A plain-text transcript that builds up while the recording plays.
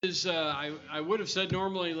I would have said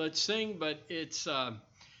normally let's sing, but it's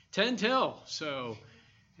 10 till. So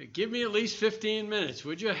give me at least 15 minutes,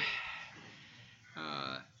 would you?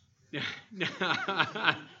 Uh,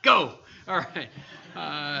 Go. All right.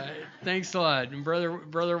 Thanks a lot. And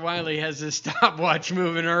Brother Wiley has his stopwatch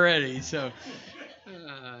moving already. So,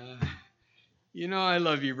 uh, I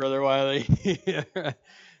love you, Brother Wiley.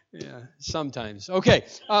 Yeah, sometimes. Okay.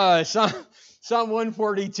 Psalm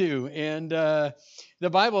 142. And the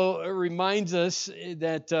Bible reminds us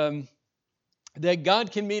that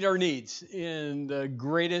God can meet our needs in the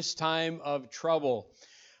greatest time of trouble.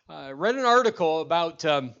 I read an article about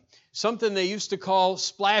something they used to call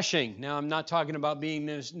splashing. Now, I'm not talking about being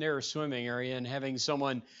near a swimming area and having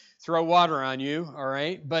someone throw water on you, all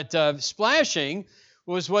right? But splashing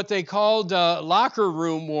was what they called locker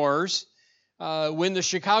room wars when the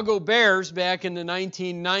Chicago Bears back in the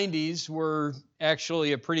 1990s were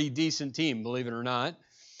actually a pretty decent team, believe it or not.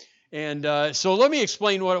 And so let me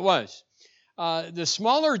explain what it was. The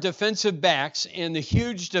smaller defensive backs and the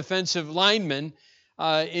huge defensive linemen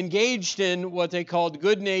engaged in what they called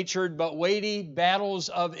good-natured but weighty battles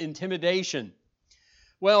of intimidation.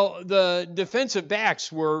 Well, the defensive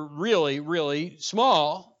backs were really, really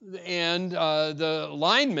small, and the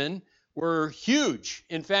linemen were huge.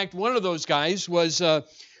 In fact, one of those guys was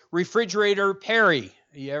Refrigerator Perry.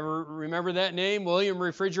 You ever remember that name, William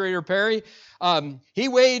Refrigerator Perry? He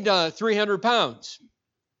weighed 300 pounds.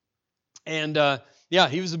 And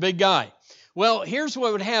he was a big guy. Well, here's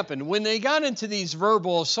what would happen. When they got into these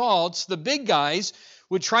verbal assaults, the big guys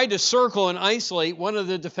would try to circle and isolate one of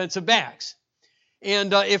the defensive backs.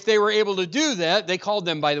 And if they were able to do that, they called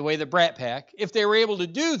them, by the way, the Brat Pack. If they were able to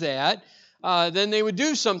do that, then they would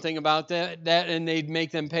do something about that, and they'd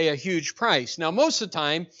make them pay a huge price. Now, most of the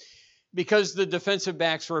time, because the defensive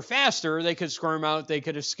backs were faster, they could squirm out, they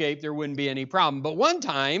could escape, there wouldn't be any problem. But one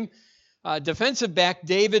time, defensive back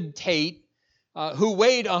David Tate, who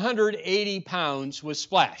weighed 180 pounds, was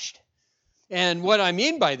splashed. And what I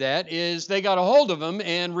mean by that is they got a hold of him,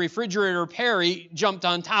 and Refrigerator Perry jumped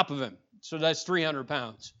on top of him. So that's 300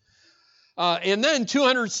 pounds. And then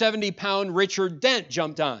 270-pound Richard Dent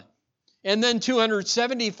jumped on. And then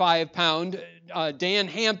 275-pound Dan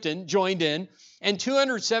Hampton joined in, and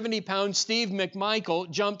 270-pound Steve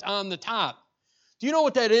McMichael jumped on the top. Do you know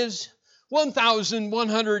what that is?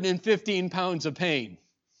 1,115 pounds of pain.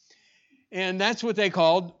 And that's what they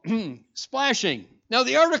called splashing. Now,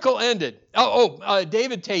 the article ended.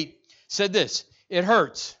 David Tate said this: "It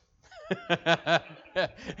hurts."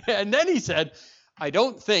 And then he said, "I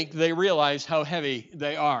don't think they realize how heavy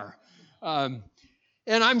they are." And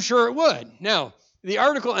I'm sure it would. Now, the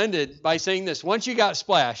article ended by saying this: once you got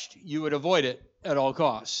splashed, you would avoid it at all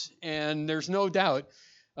costs. And there's no doubt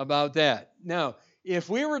about that. Now, if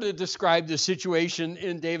we were to describe the situation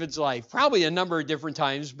in David's life, probably a number of different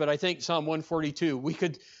times, but I think Psalm 142, we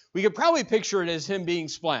could probably picture it as him being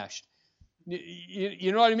splashed.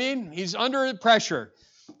 You know what I mean? He's under pressure.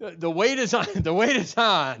 The weight is on. The weight is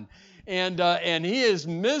on, and he is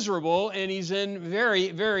miserable, and he's in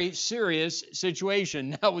very, very serious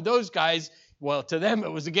situation. Now, with those guys, well, to them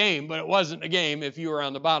it was a game, but it wasn't a game if you were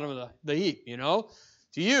on the bottom of the heap. To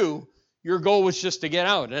you, your goal was just to get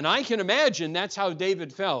out. And I can imagine that's how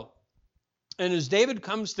David felt. And as David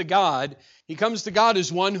comes to God, he comes to God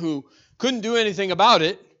as one who couldn't do anything about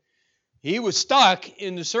it. He was stuck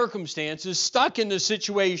in the circumstances, stuck in the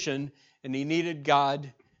situation, and he needed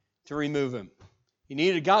God to remove him. He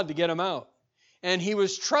needed God to get him out. And he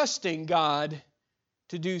was trusting God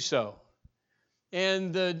to do so.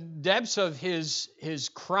 And the depths of his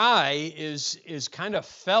cry is kind of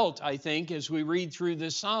felt, I think, as we read through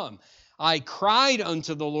this psalm. I cried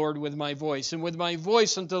unto the Lord with my voice, and with my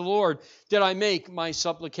voice unto the Lord did I make my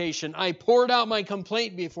supplication. I poured out my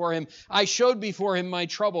complaint before him. I showed before him my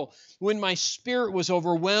trouble. When my spirit was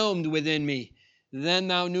overwhelmed within me, then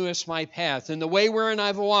thou knewest my path. And the way wherein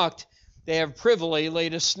I've walked, they have privily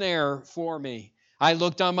laid a snare for me. I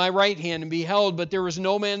looked on my right hand and beheld, but there was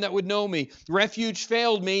no man that would know me. Refuge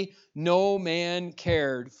failed me. No man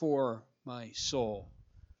cared for my soul.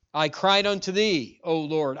 I cried unto thee, O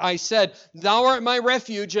Lord. I said, thou art my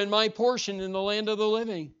refuge and my portion in the land of the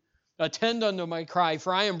living. Attend unto my cry,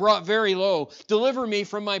 for I am brought very low. Deliver me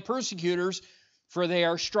from my persecutors, for they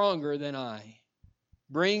are stronger than I.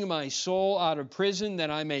 Bring my soul out of prison,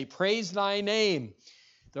 that I may praise thy name.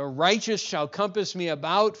 The righteous shall compass me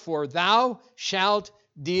about, for thou shalt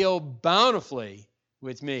deal bountifully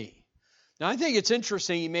with me. Now, I think it's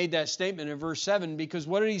interesting he made that statement in verse 7, because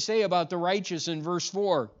what did he say about the righteous in verse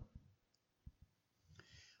 4?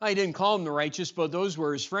 He didn't call them the righteous, but those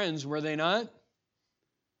were his friends, were they not?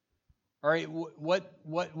 All right,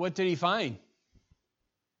 what did he find?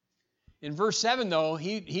 In verse 7, though,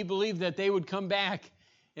 he believed that they would come back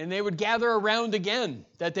and they would gather around again,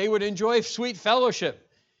 that they would enjoy sweet fellowship.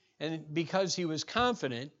 And because he was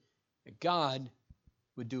confident that God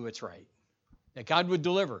would do what's right, that God would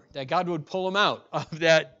deliver, that God would pull him out of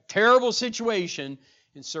that terrible situation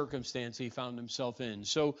and circumstance he found himself in.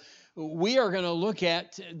 So we are going to look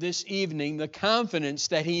at this evening the confidence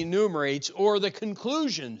that he enumerates or the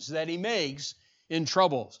conclusions that he makes in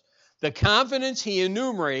troubles. The confidence he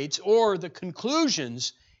enumerates or the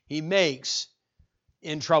conclusions he makes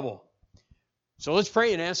in trouble. So let's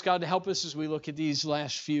pray and ask God to help us as we look at these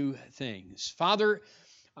last few things. Father,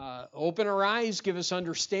 open our eyes, give us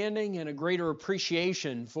understanding and a greater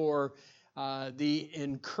appreciation for the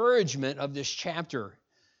encouragement of this chapter.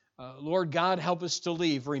 Lord God, help us to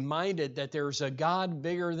leave reminded that there's a God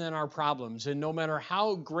bigger than our problems. And no matter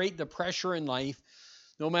how great the pressure in life,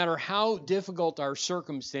 no matter how difficult our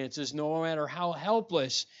circumstances, no matter how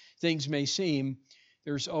helpless things may seem,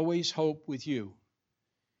 there's always hope with you.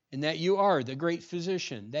 And that you are the great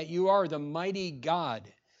physician, that you are the mighty God,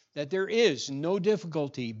 that there is no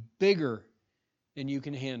difficulty bigger than you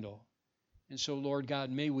can handle. And so, Lord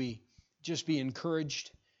God, may we just be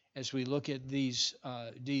encouraged as we look at these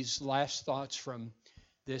last thoughts from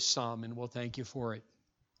this psalm, and we'll thank you for it.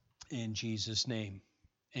 In Jesus' name,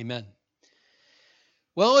 amen.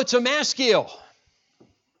 Well, it's a maskil,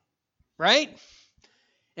 right?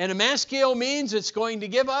 And a maskil means it's going to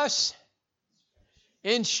give us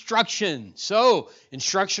instruction. So,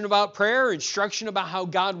 instruction about prayer, instruction about how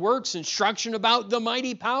God works, instruction about the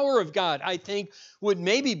mighty power of God, I think would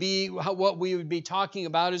maybe be what we would be talking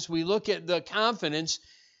about as we look at the confidence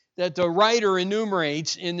that the writer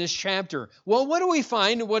enumerates in this chapter. Well, what do we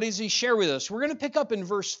find and what does he share with us? We're going to pick up in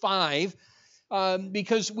verse 5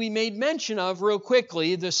 because we made mention of real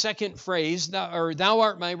quickly the second phrase, thou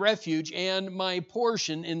art my refuge and my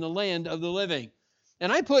portion in the land of the living.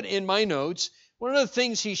 And I put in my notes, one of the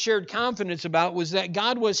things he shared confidence about was that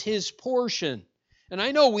God was his portion. And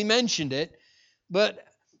I know we mentioned it, but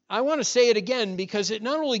I want to say it again because it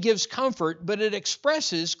not only gives comfort, but it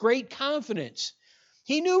expresses great confidence.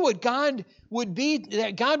 He knew what God would be,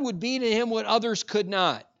 that God would be to him what others could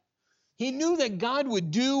not. He knew that God would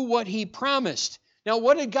do what he promised. Now,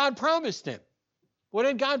 what did God promise him? What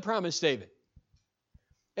did God promise David?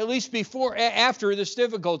 At least after this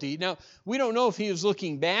difficulty. Now, we don't know if he was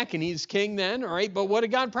looking back and he's king then, all right, but what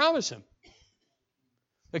did God promise him?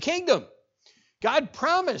 The kingdom. God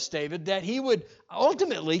promised David that he would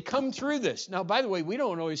ultimately come through this. Now, by the way, we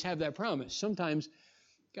don't always have that promise. Sometimes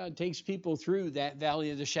God takes people through that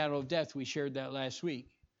valley of the shadow of death. We shared that last week.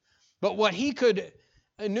 But what he could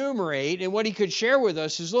enumerate and what he could share with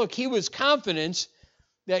us is, look, he was confident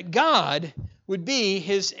that God would be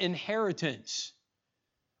his inheritance.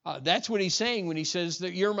 That's what he's saying when he says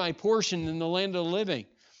that you're my portion in the land of the living.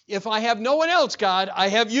 If I have no one else, God, I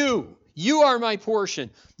have you. You are my portion.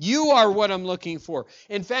 You are what I'm looking for.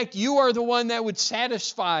 In fact, you are the one that would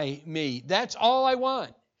satisfy me. That's all I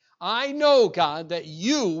want. I know, God, that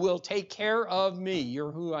you will take care of me.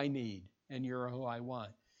 You're who I need, and you're who I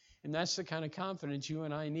want. And that's the kind of confidence you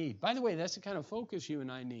and I need. By the way, that's the kind of focus you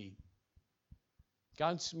and I need.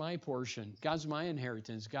 God's my portion. God's my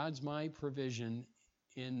inheritance. God's my provision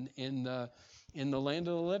in the land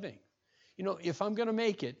of the living. You know, if I'm going to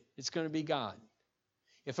make it, it's going to be God.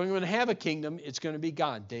 If I'm going to have a kingdom, it's going to be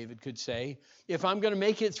God, David could say. If I'm going to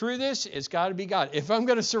make it through this, it's got to be God. If I'm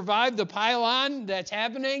going to survive the pile-on that's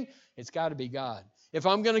happening, it's got to be God. If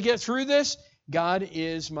I'm going to get through this, God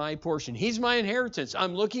is my portion. He's my inheritance.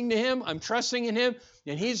 I'm looking to him. I'm trusting in him.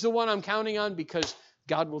 And he's the one I'm counting on because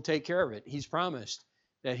God will take care of it. He's promised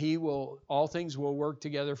that all things will work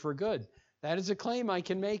together for good. That is a claim I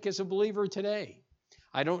can make as a believer today.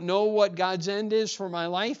 I don't know what God's end is for my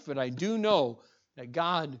life, but I do know that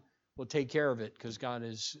God will take care of it because God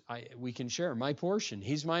is, we can share my portion.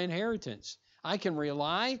 He's my inheritance. I can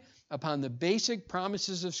rely upon the basic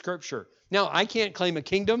promises of Scripture. Now, I can't claim a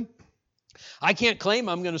kingdom. I can't claim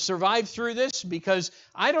I'm going to survive through this because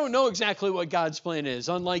I don't know exactly what God's plan is.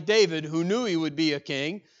 Unlike David, who knew he would be a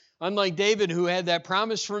king, unlike David, who had that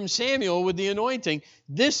promise from Samuel with the anointing,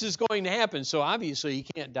 this is going to happen. So obviously he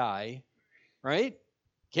can't die, right?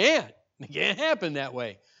 Can't. It can't happen that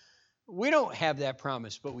way. We don't have that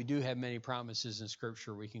promise, but we do have many promises in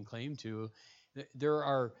Scripture we can claim to. There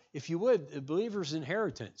are, if you would, a believer's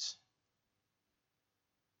inheritance.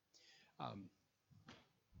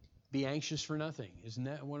 Be anxious for nothing. Isn't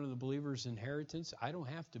that one of the believer's inheritance? I don't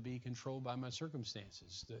have to be controlled by my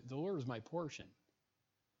circumstances. The Lord is my portion.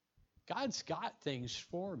 God's got things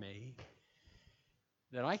for me.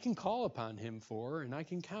 that I can call upon him for and I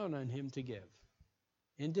can count on him to give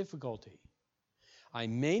in difficulty. I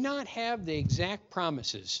may not have the exact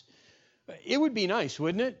promises. It would be nice,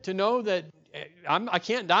 wouldn't it, to know that I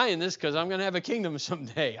can't die in this because I'm going to have a kingdom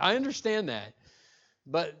someday. I understand that.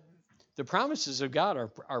 But the promises of God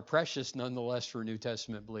are precious nonetheless for New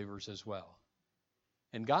Testament believers as well.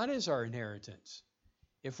 And God is our inheritance.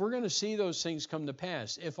 If we're going to see those things come to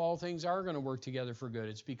pass, if all things are going to work together for good,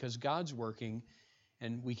 it's because God's working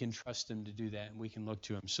and we can trust him to do that and we can look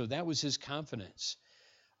to him. So that was his confidence.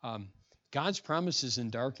 God's promises in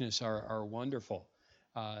darkness are wonderful.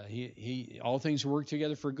 All things work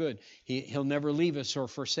together for good. He'll never leave us or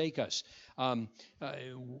forsake us. The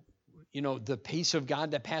peace of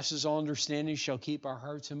God that passes all understanding shall keep our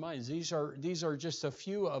hearts and minds. These are just a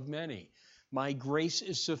few of many. My grace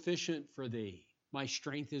is sufficient for thee. My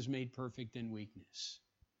strength is made perfect in weakness.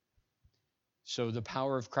 So the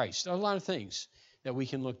power of Christ. A lot of things that we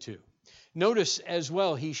can look to. Notice as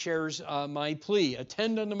well, he shares my plea.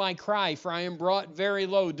 Attend unto my cry, for I am brought very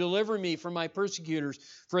low. Deliver me from my persecutors,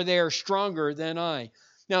 for they are stronger than I.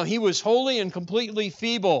 Now, he was wholly and completely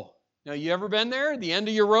feeble. Now, you ever been there? The end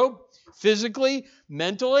of your rope? Physically?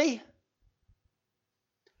 Mentally?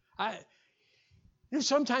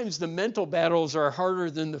 Sometimes the mental battles are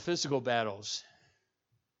harder than the physical battles.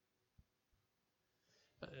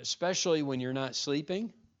 Especially when you're not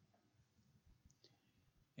sleeping.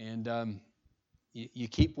 And you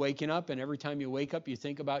keep waking up, and every time you wake up, you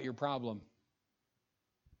think about your problem.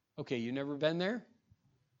 Okay, you never been there?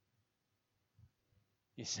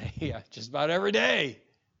 You say, yeah, just about every day.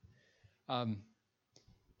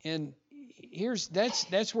 And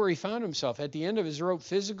that's where he found himself, at the end of his rope,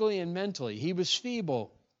 physically and mentally. He was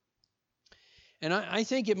feeble. And I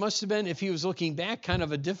think it must have been, if he was looking back, kind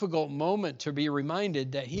of a difficult moment to be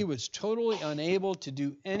reminded that he was totally unable to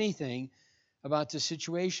do anything about the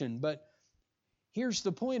situation. But here's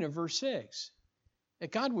the point of verse 6,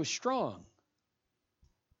 that God was strong,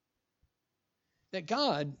 that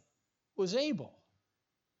God was able.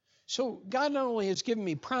 So God not only has given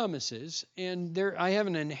me promises, and I have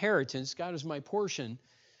an inheritance, God is my portion,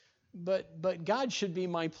 but God should be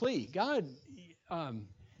my plea. God,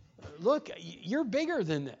 look, you're bigger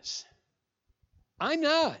than this. I'm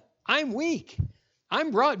not. I'm weak.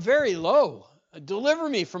 I'm brought very low. Deliver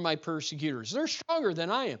me from my persecutors. They're stronger than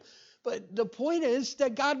I am. But the point is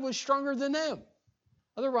that God was stronger than them.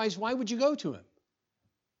 Otherwise, why would you go to him?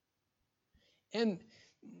 And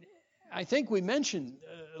I think we mentioned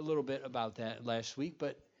a little bit about that last week,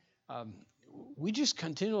 but we just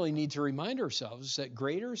continually need to remind ourselves that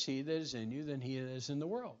greater is he that is in you than he that is in the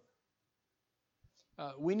world.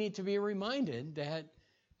 We need to be reminded that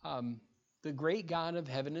the great God of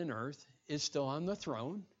heaven and earth is still on the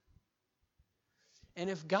throne. And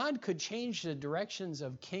if God could change the directions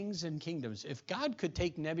of kings and kingdoms, if God could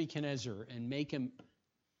take Nebuchadnezzar and make him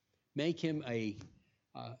a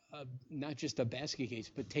not just a basket case,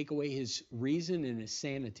 but take away his reason and his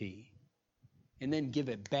sanity, and then give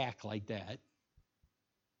it back like that,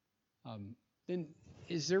 then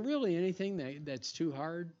is there really anything that's too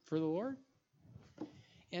hard for the Lord?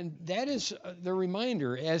 And that is the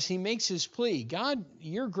reminder as he makes his plea. God,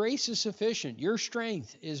 your grace is sufficient. Your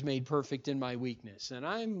strength is made perfect in my weakness. And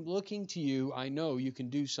I'm looking to you. I know you can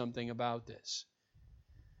do something about this.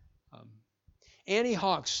 Annie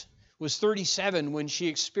Hawks was 37 when she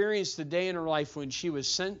experienced the day in her life when she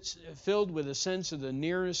was filled with a sense of the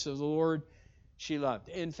nearness of the Lord she loved.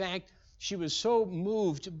 In fact, she was so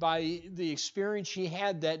moved by the experience she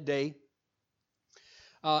had that day,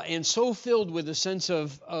 and so filled with a sense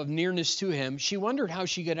of nearness to him, she wondered how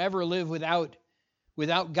she could ever live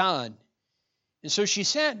without God. And so she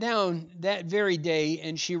sat down that very day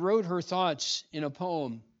and she wrote her thoughts in a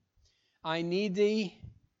poem. I need thee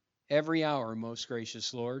every hour, most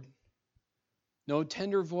gracious Lord. No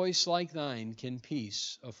tender voice like thine can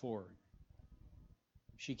peace afford.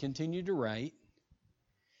 She continued to write,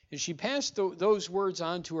 and she passed those words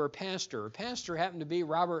on to her pastor. Her pastor happened to be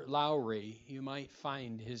Robert Lowry. You might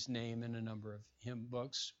find his name in a number of hymn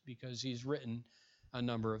books because he's written a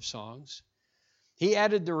number of songs. He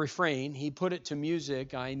added the refrain. He put it to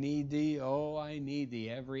music. I need thee, oh, I need thee.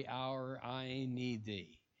 Every hour I need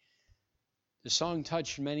thee. The song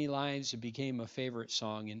touched many lives. It became a favorite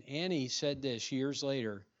song. And Annie said this years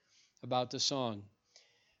later about the song.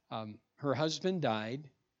 Her husband died,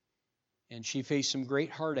 and she faced some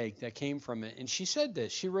great heartache that came from it. And she said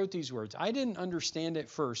this. She wrote these words. I didn't understand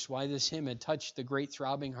at first why this hymn had touched the great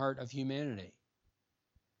throbbing heart of humanity.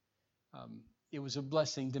 It was a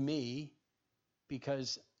blessing to me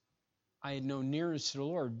because I had no nearness to the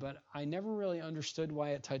Lord, but I never really understood why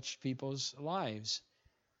it touched people's lives.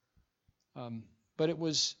 But it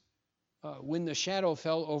was when the shadow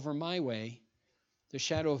fell over my way, the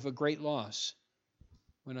shadow of a great loss,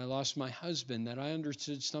 when I lost my husband, that I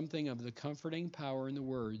understood something of the comforting power in the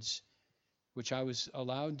words which I was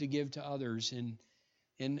allowed to give to others in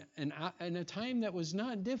a time that was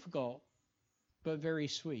not difficult, but very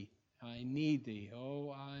sweet. I need thee.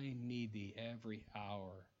 Oh, I need thee every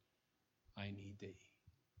hour. I need thee.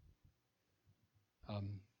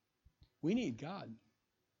 We need God.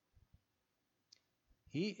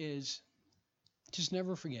 He is, just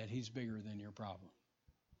never forget, he's bigger than your problem.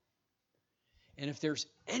 And if there's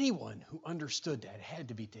anyone who understood that, it had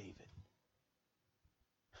to be David.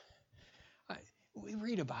 We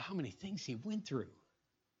read about how many things he went through.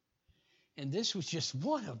 And this was just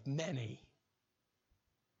one of many.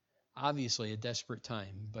 Obviously a desperate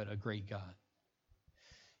time, but a great God.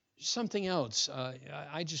 Something else,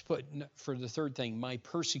 I just put for the third thing, my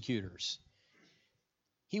persecutors.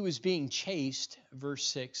 He was being chased, verse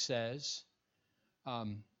 6 says,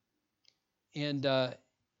 and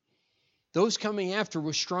those coming after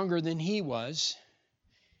were stronger than he was.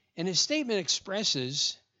 And his statement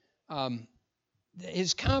expresses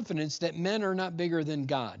his confidence that men are not bigger than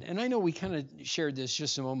God. And I know we kind of shared this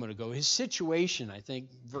just a moment ago. His situation, I think,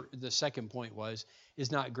 the second point was,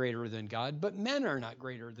 is not greater than God, but men are not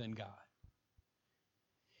greater than God.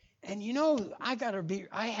 And you know, I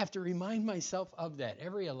have to remind myself of that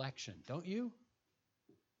every election, don't you?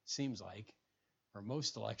 Seems like, or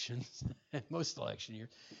most elections, most election years.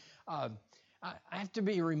 I have to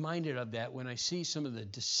be reminded of that when I see some of the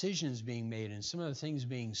decisions being made and some of the things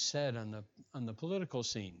being said on the political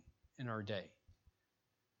scene in our day.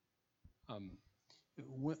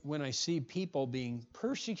 When I see people being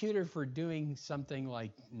persecuted for doing something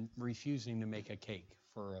like refusing to make a cake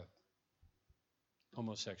for a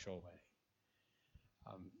homosexual wedding.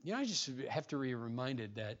 I just have to be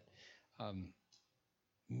reminded that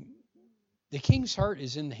the king's heart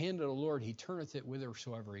is in the hand of the Lord. He turneth it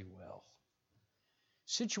whithersoever he will.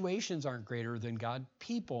 Situations aren't greater than God.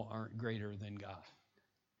 People aren't greater than God.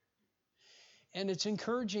 And it's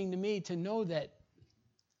encouraging to me to know that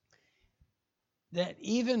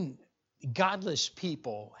even godless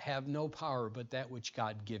people have no power but that which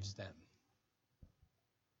God gives them.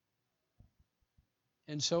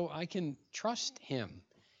 And so I can trust him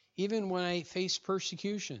even when I face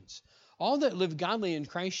persecutions. All that live godly in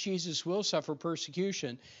Christ Jesus will suffer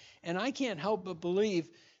persecution. And I can't help but believe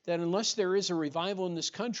that unless there is a revival in this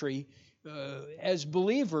country, as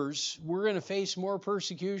believers, we're going to face more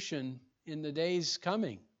persecution in the days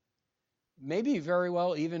coming. Maybe very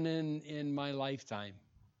well even in my lifetime.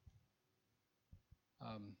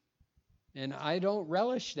 And I don't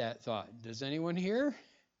relish that thought. Does anyone here?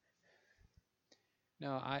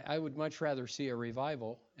 Now, I would much rather see a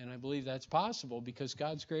revival, and I believe that's possible because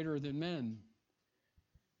God's greater than men.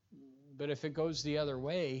 But if it goes the other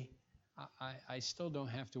way, I still don't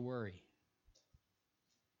have to worry.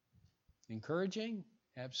 Encouraging?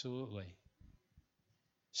 Absolutely.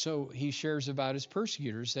 So he shares about his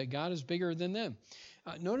persecutors that God is bigger than them.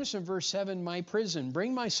 Notice in verse 7, my prison,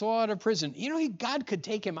 bring my soul out of prison. You know, God could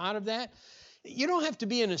take him out of that. You don't have to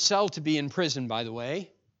be in a cell to be in prison, by the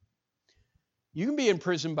way. You can be in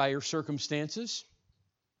prison by your circumstances.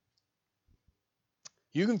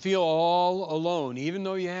 You can feel all alone, even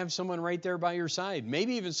though you have someone right there by your side.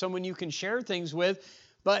 Maybe even someone you can share things with,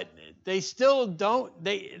 but they still don't,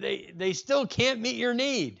 they still can't meet your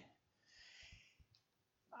need.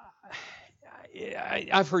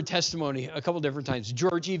 I've heard testimony a couple different times.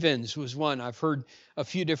 George Evans was one. I've heard a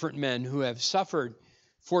few different men who have suffered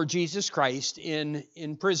for Jesus Christ in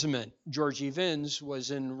imprisonment. George Evans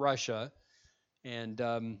was in Russia,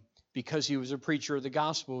 and because he was a preacher of the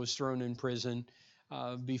gospel, was thrown in prison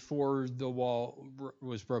before the wall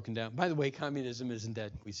was broken down. By the way, communism isn't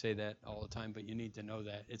dead. We say that all the time, but you need to know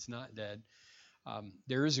that. It's not dead.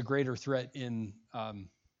 There is a greater threat in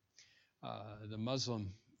the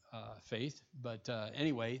Muslim faith, but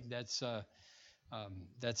anyway, that's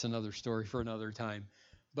another story for another time.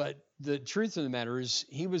 But the truth of the matter is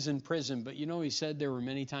he was in prison, but you know, he said there were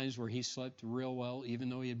many times where he slept real well, even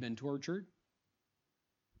though he had been tortured.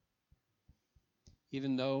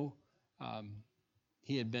 Even though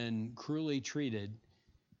he had been cruelly treated,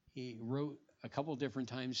 he wrote a couple different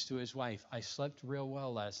times to his wife, I slept real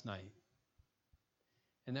well last night.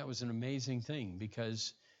 And that was an amazing thing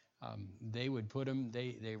because they would put him,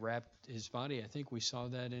 they wrapped his body. I think we saw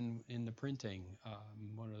that in the printing,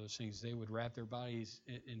 one of those things. They would wrap their bodies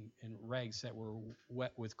in rags that were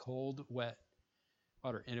wet with cold, wet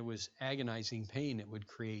water. And it was agonizing pain it would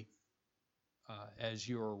create as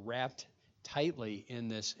you were wrapped tightly in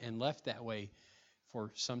this and left that way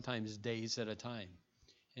for sometimes days at a time.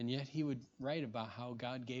 And yet he would write about how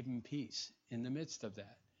God gave him peace in the midst of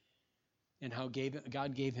that, and how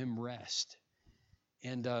God gave him rest,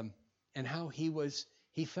 and how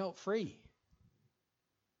he felt free,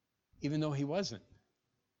 even though he wasn't.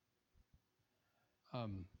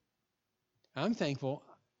 I'm thankful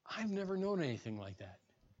I've never known anything like that.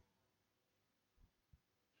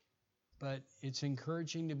 But it's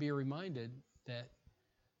encouraging to be reminded that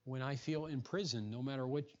when I feel in prison, no matter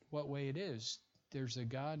what way it is, there's a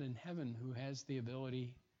God in heaven who has the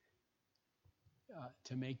ability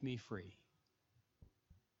to make me free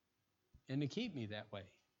and to keep me that way.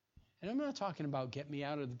 And I'm not talking about get me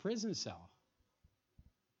out of the prison cell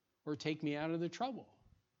or take me out of the trouble,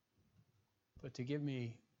 but to give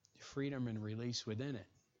me freedom and release within it.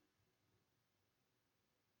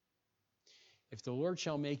 If the Lord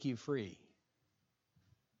shall make you free,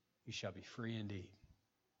 you shall be free indeed.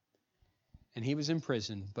 And he was in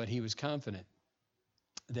prison, but he was confident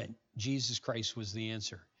that Jesus Christ was the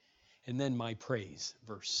answer. And then my praise,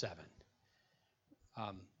 verse 7.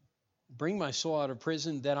 Bring my soul out of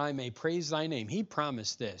prison that I may praise thy name. He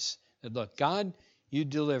promised this, that look, God, you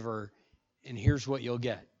deliver, and here's what you'll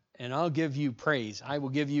get. And I'll give you praise. I will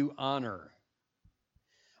give you honor.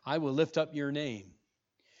 I will lift up your name.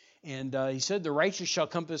 And he said, the righteous shall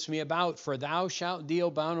compass me about, for thou shalt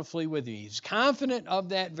deal bountifully with me. He's confident of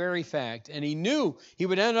that very fact. And he knew he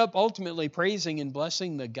would end up ultimately praising and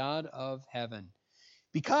blessing the God of heaven.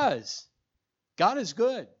 Because God is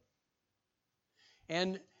good.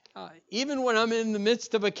 And even when I'm in the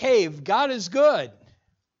midst of a cave, God is good.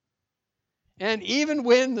 And even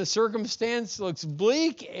when the circumstance looks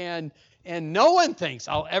bleak and no one thinks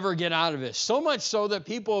I'll ever get out of it, so much so that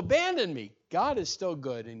people abandon me, God is still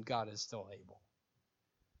good and God is still able.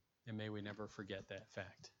 And may we never forget that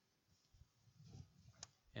fact.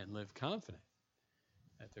 And live confident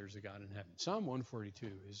that there's a God in heaven. Psalm 142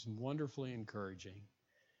 is wonderfully encouraging.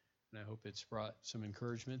 And I hope it's brought some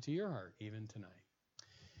encouragement to your heart even tonight.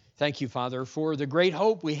 Thank you, Father, for the great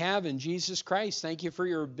hope we have in Jesus Christ. Thank you for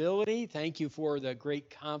your ability. Thank you for the great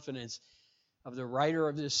confidence of the writer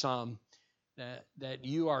of this psalm that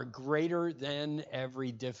you are greater than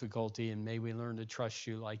every difficulty, and may we learn to trust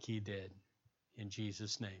you like he did. In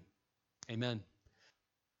Jesus' name, amen.